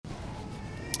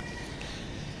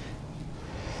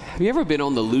Have you ever been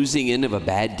on the losing end of a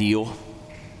bad deal?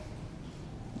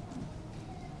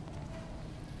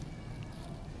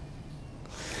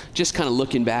 Just kind of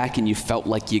looking back and you felt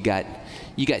like you got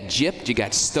gypped, you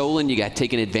got stolen, you got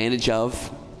taken advantage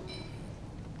of.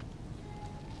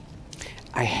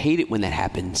 I hate it when that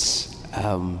happens.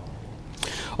 On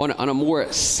a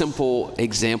more simple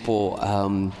example,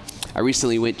 I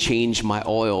recently went change my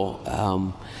oil,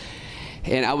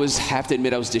 and I have to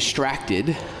admit I was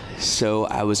distracted. So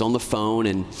I was on the phone,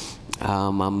 and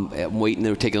I'm waiting.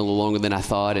 They were taking a little longer than I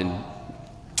thought, and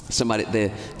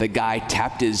the guy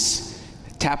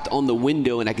tapped on the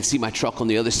window, and I could see my truck on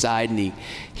the other side, and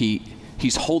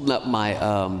he's holding up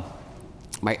my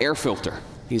my air filter.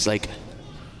 He's like,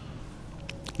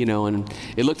 and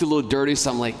it looked a little dirty,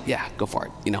 so I'm like, yeah, go for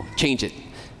it, change it.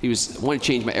 He wanted to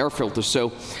change my air filter,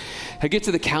 so I get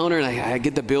to the counter and I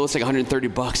get the bill. It's like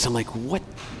 $130. I'm like, what?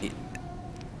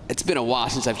 It's been a while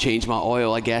since I've changed my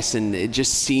oil, I guess, and it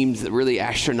just seems really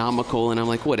astronomical. And I'm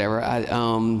like, whatever. I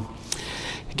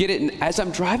get it. And as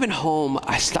I'm driving home,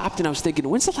 I stopped and I was thinking,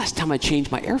 when's the last time I changed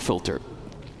my air filter?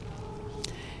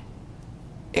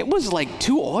 It was like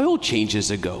 2 oil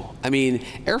changes ago. I mean,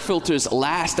 air filters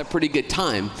last a pretty good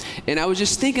time. And I was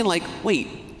just thinking, like, wait,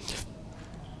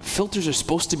 filters are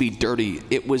supposed to be dirty.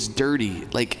 It was dirty.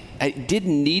 Like, it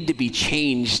didn't need to be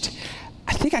changed.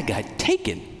 I think I got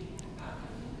taken.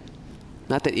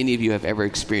 Not that any of you have ever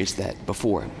experienced that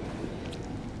before.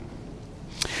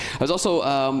 I was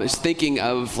also thinking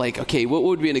of, like, okay, what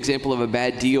would be an example of a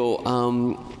bad deal?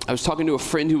 I was talking to a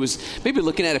friend who was maybe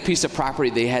looking at a piece of property.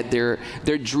 They had their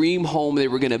dream home they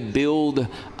were going to build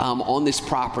on this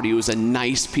property. It was a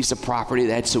nice piece of property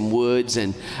that had some woods,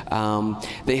 and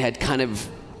they had kind of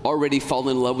already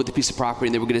fallen in love with the piece of property,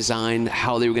 and they were going to design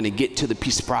how they were going to get to the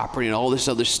piece of property and all this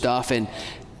other stuff. And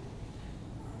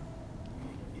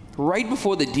right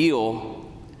before the deal,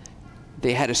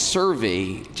 they had a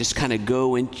survey just kind of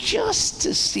go in just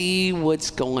to see what's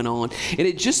going on. And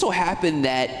it just so happened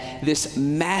that this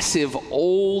massive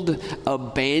old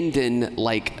abandoned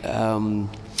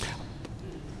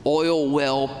oil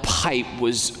well pipe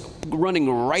was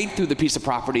running right through the piece of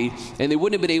property, and they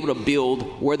wouldn't have been able to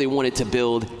build where they wanted to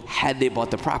build had they bought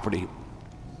the property.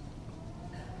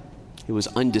 It was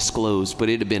undisclosed, but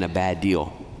it'd have been a bad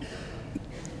deal.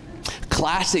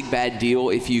 Classic bad deal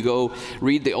if you go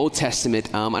read the Old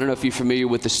Testament. I don't know if you're familiar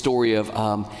with the story of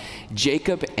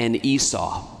Jacob and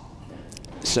Esau.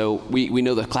 So we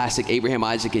know the classic Abraham,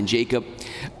 Isaac, and Jacob.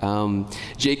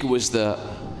 Jacob was the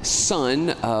son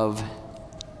of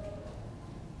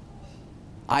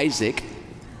Isaac.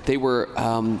 They were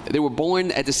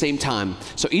born at the same time.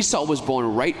 So Esau was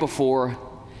born right before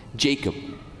Jacob.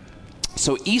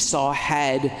 So Esau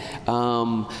had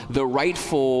the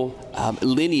rightful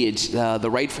lineage, the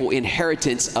rightful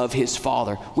inheritance of his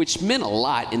father, which meant a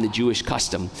lot in the Jewish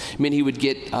custom. It meant he would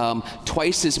get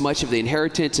twice as much of the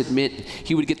inheritance. It meant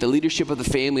he would get the leadership of the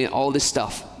family and all this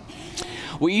stuff.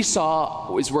 Well,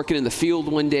 Esau was working in the field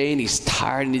one day, and he's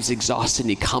tired and he's exhausted, and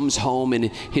he comes home,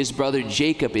 and his brother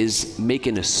Jacob is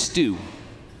making a stew,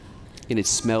 and it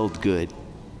smelled good.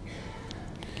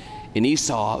 And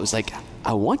Esau was like,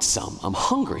 I want some. I'm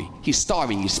hungry. He's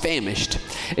starving. He's famished.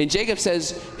 And Jacob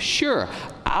says, sure,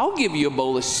 I'll give you a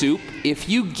bowl of soup if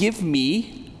you give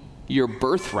me your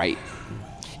birthright.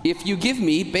 If you give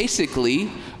me, basically,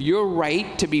 your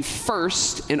right to be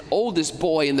first and oldest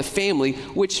boy in the family,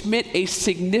 which meant a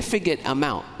significant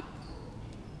amount.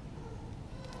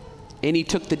 And he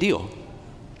took the deal.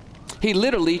 He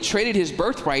literally traded his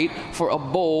birthright for a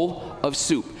bowl of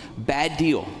soup. Bad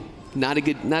deal. Not a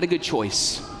good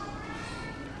choice.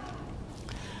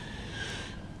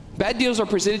 Bad deals are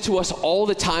presented to us all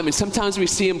the time, and sometimes we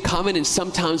see them coming and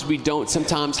sometimes we don't.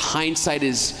 Sometimes hindsight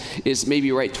is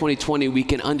maybe right 2020. We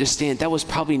can understand that was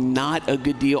probably not a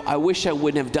good deal. I wish I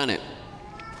wouldn't have done it.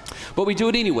 But we do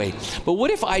it anyway. But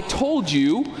what if I told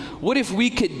you, what if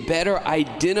we could better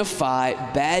identify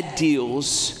bad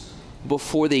deals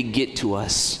before they get to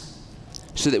us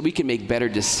so that we can make better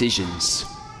decisions?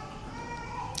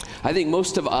 I think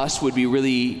most of us would be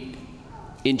really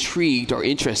intrigued or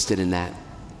interested in that.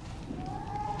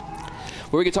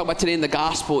 What we're going to talk about today in the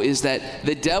gospel is that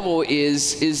the devil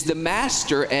is the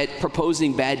master at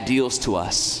proposing bad deals to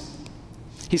us.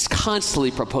 He's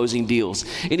constantly proposing deals.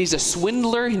 And he's a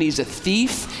swindler, and he's a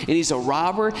thief, and he's a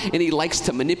robber, and he likes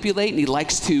to manipulate, and he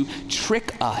likes to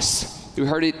trick us. We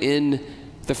heard it in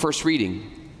the first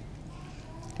reading.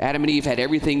 Adam and Eve had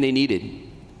everything they needed.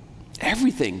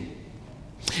 Everything.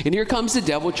 And here comes the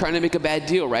devil trying to make a bad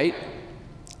deal, right?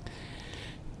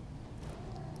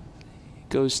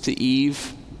 Goes to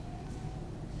Eve.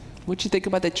 What'd you think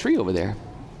about that tree over there?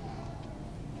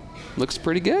 Looks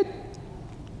pretty good.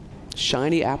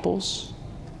 Shiny apples.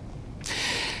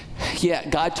 Yeah,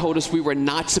 God told us we were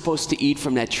not supposed to eat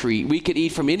from that tree. We could eat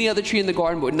from any other tree in the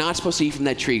garden, but we're not supposed to eat from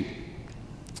that tree.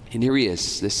 And here he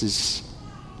is. This is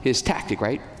his tactic,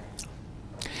 right?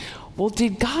 Well,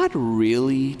 did God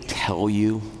really tell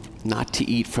you not to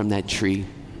eat from that tree?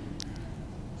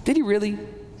 Did he really?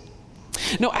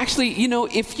 No, actually,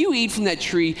 if you eat from that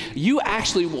tree, you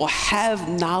actually will have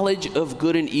knowledge of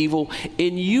good and evil,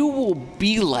 and you will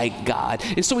be like God.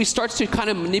 And so he starts to kind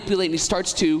of manipulate, and he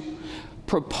starts to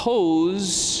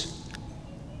propose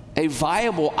a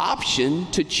viable option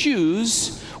to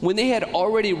choose when they had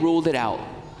already ruled it out.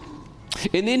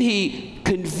 And then he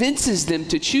convinces them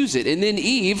to choose it. And then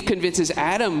Eve convinces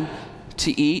Adam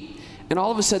to eat. And all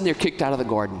of a sudden, they're kicked out of the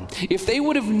garden. If they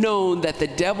would have known that the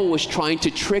devil was trying to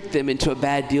trick them into a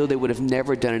bad deal, they would have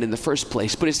never done it in the first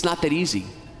place. But it's not that easy.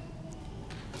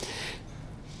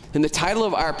 And the title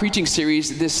of our preaching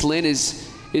series this Lent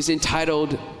is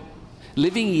entitled,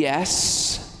 Living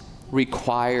Yes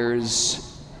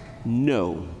Requires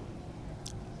No.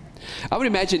 I would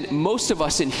imagine most of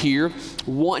us in here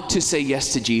want to say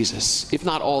yes to Jesus, if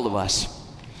not all of us.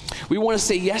 We want to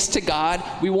say yes to God,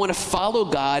 we want to follow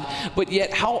God, but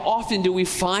yet how often do we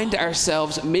find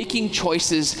ourselves making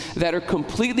choices that are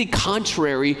completely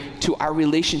contrary to our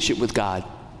relationship with God?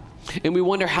 And we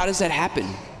wonder, how does that happen?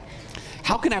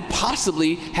 How can I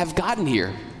possibly have gotten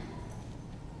here?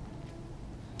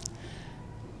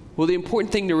 Well, the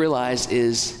important thing to realize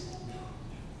is,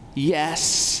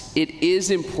 yes, it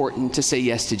is important to say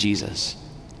yes to Jesus.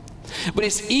 But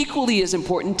it's equally as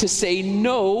important to say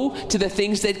no to the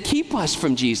things that keep us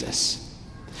from Jesus.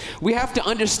 We have to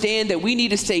understand that we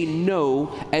need to say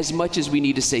no as much as we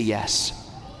need to say yes.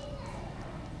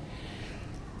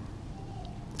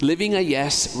 Living a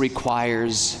yes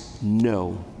requires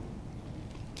no.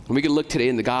 And we can look today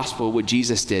in the gospel what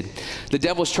Jesus did. The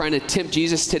devil's trying to tempt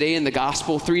Jesus today in the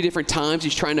gospel 3 different times.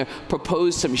 He's trying to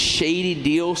propose some shady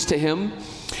deals to him.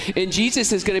 And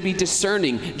Jesus is going to be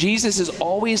discerning. Jesus is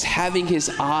always having his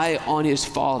eye on his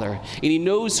Father, and he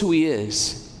knows who he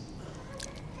is.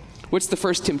 What's the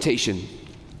first temptation?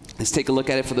 Let's take a look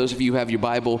at it. For those of you who have your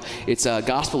Bible, it's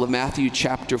Gospel of Matthew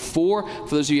chapter 4. For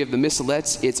those of you who have the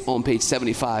Missalettes, it's on page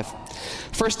 75.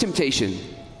 First temptation.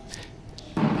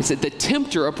 It said, the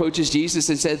tempter approaches Jesus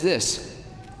and said this.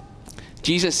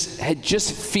 Jesus had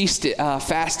just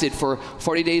fasted for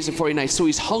 40 days and 40 nights, so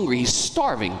he's hungry, he's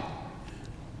starving.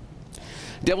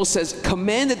 The devil says,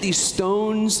 command that these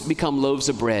stones become loaves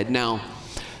of bread. Now,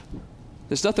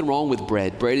 there's nothing wrong with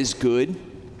bread. Bread is good.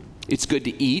 It's good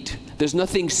to eat. There's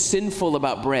nothing sinful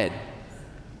about bread.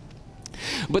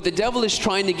 But the devil is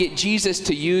trying to get Jesus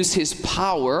to use his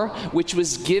power, which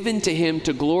was given to him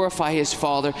to glorify his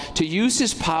Father, to use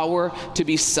his power to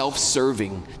be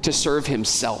self-serving, to serve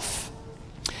himself.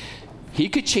 He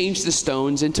could change the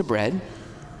stones into bread,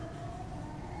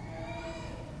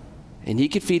 and he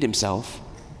could feed himself.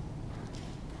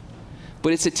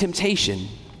 But it's a temptation.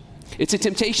 It's a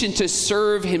temptation to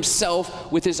serve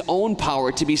himself with his own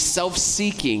power, to be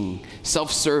self-seeking,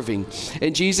 self-serving.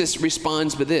 And Jesus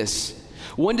responds with this.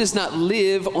 One does not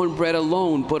live on bread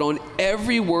alone, but on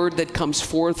every word that comes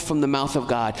forth from the mouth of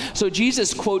God. So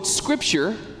Jesus quotes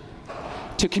scripture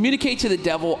to communicate to the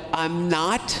devil, I'm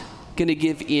not going to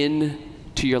give in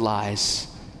to your lies.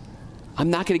 I'm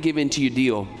not going to give in to your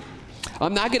deal.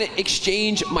 I'm not going to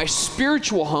exchange my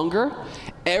spiritual hunger.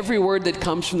 Every word that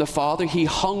comes from the Father, he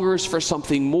hungers for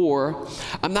something more.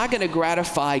 I'm not going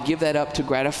to give that up to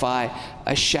gratify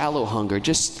a shallow hunger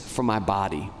just for my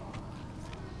body.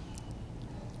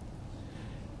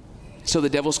 So the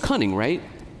devil's cunning, right?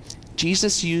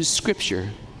 Jesus used scripture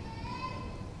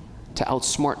to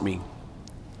outsmart me.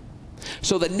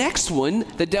 So the next one,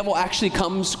 the devil actually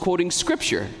comes quoting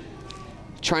scripture,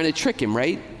 trying to trick him,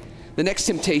 right? The next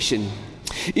temptation.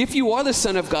 If you are the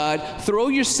Son of God, throw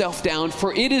yourself down,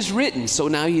 for it is written. So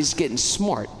now he's getting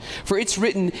smart. For it's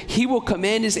written, he will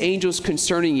command his angels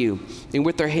concerning you, and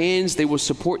with their hands they will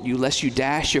support you, lest you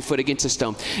dash your foot against a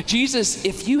stone. Jesus,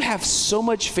 if you have so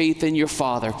much faith in your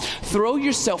Father, throw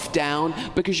yourself down,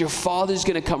 because your Father's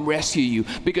going to come rescue you.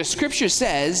 Because scripture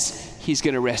says he's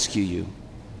going to rescue you.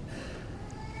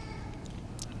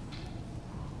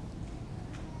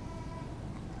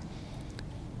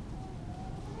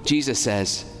 Jesus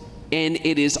says, and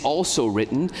it is also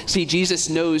written. See, Jesus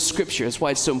knows scripture. That's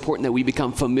why it's so important that we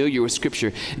become familiar with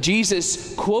scripture.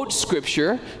 Jesus quotes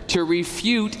scripture to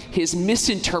refute his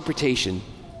misinterpretation.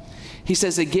 He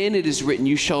says, again, it is written,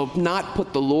 you shall not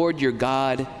put the Lord your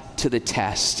God to the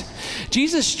test.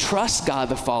 Jesus trusts God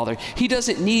the Father. He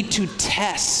doesn't need to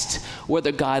test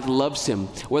whether God loves him,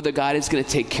 whether God is going to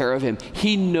take care of him.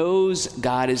 He knows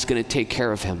God is going to take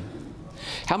care of him.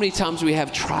 How many times we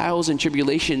have trials and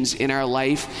tribulations in our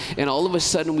life, and all of a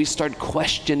sudden we start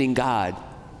questioning God?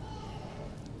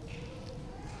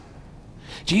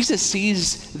 Jesus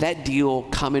sees that deal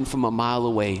coming from a mile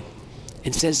away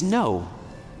and says no.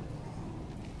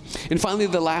 And finally,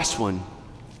 the last one.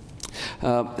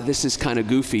 This is kind of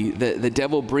goofy. The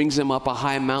devil brings him up a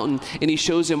high mountain, and he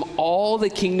shows him all the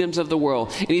kingdoms of the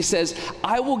world. And he says,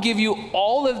 I will give you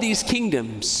all of these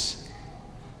kingdoms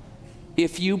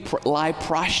if you lie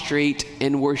prostrate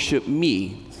and worship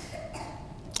me.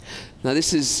 Now,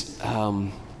 this is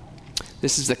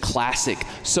a classic.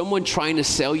 Someone trying to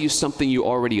sell you something you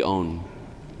already own.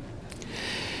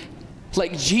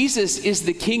 Like, Jesus is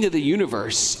the king of the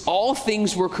universe. All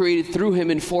things were created through him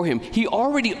and for him. He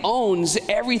already owns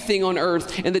everything on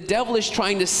earth, and the devil is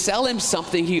trying to sell him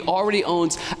something he already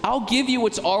owns. I'll give you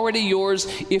what's already yours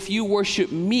if you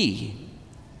worship me.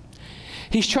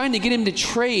 He's trying to get him to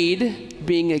trade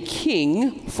being a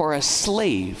king for a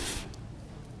slave.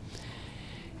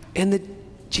 And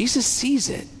Jesus sees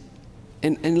it.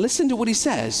 And listen to what he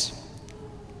says.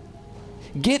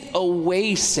 Get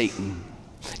away, Satan.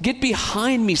 Get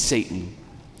behind me, Satan.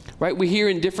 Right? We hear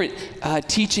in different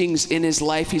teachings in his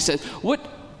life, he says, what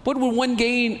would one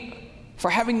gain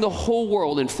for having the whole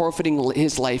world and forfeiting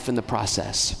his life in the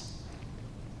process?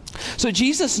 So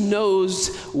Jesus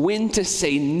knows when to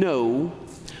say no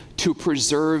to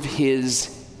preserve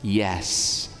his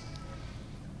yes.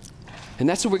 And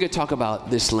that's what we're going to talk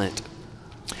about this Lent.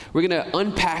 We're going to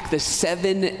unpack the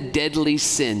 7 deadly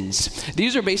sins.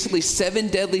 These are basically 7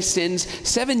 deadly sins,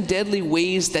 7 deadly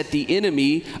ways that the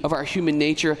enemy of our human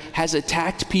nature has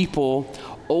attacked people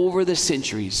over the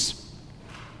centuries.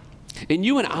 And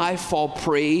you and I fall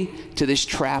prey to this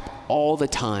trap all the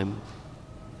time.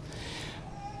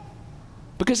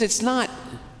 Because it's not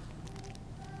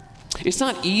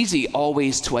easy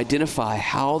always to identify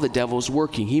how the devil's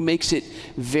working. He makes it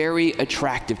very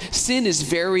attractive. Sin is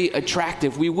very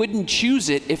attractive. We wouldn't choose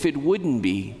it if it wouldn't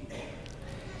be.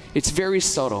 It's very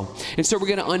subtle. And so we're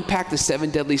going to unpack the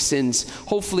 7 deadly sins.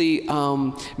 Hopefully,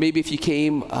 maybe if you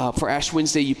came for Ash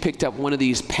Wednesday, you picked up one of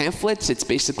these pamphlets. It's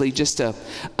basically just a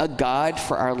guide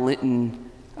for our Lenten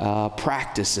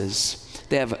practices.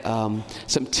 They have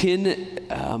some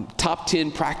top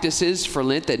 10 practices for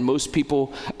Lent that most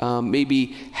people maybe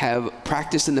have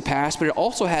practiced in the past, but it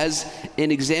also has an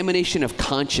examination of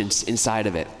conscience inside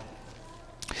of it.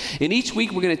 And each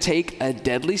week we're going to take a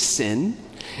deadly sin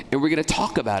and we're going to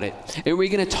talk about it. And we're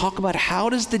going to talk about how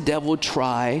does the devil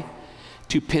try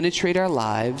to penetrate our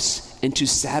lives and to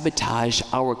sabotage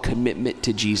our commitment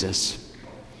to Jesus,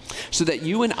 so that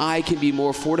you and I can be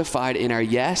more fortified in our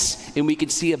yes, and we can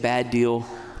see a bad deal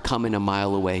coming a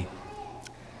mile away.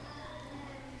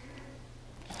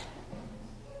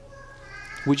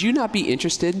 Would you not be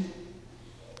interested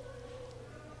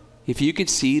if you could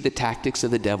see the tactics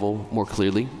of the devil more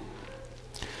clearly?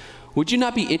 Would you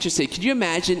not be interested? Could you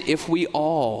imagine if we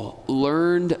all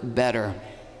learned better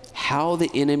how the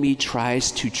enemy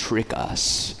tries to trick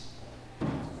us,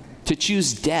 to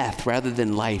choose death rather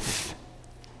than life,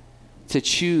 to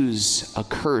choose a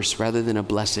curse rather than a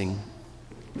blessing?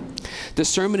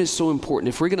 Discernment is so important.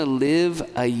 If we're going to live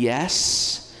a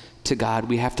yes to God,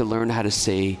 we have to learn how to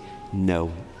say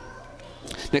no.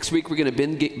 Next week, we're going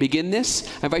to begin this.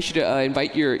 I invite you to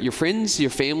invite your friends, your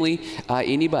family,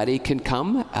 anybody can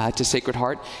come to Sacred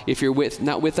Heart. If you're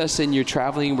not with us and you're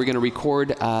traveling, we're going to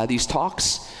record these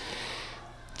talks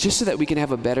just so that we can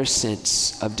have a better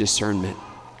sense of discernment,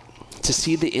 to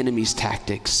see the enemy's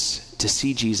tactics, to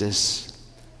see Jesus,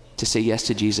 to say yes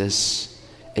to Jesus,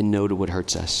 and no to what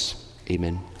hurts us.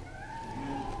 Amen.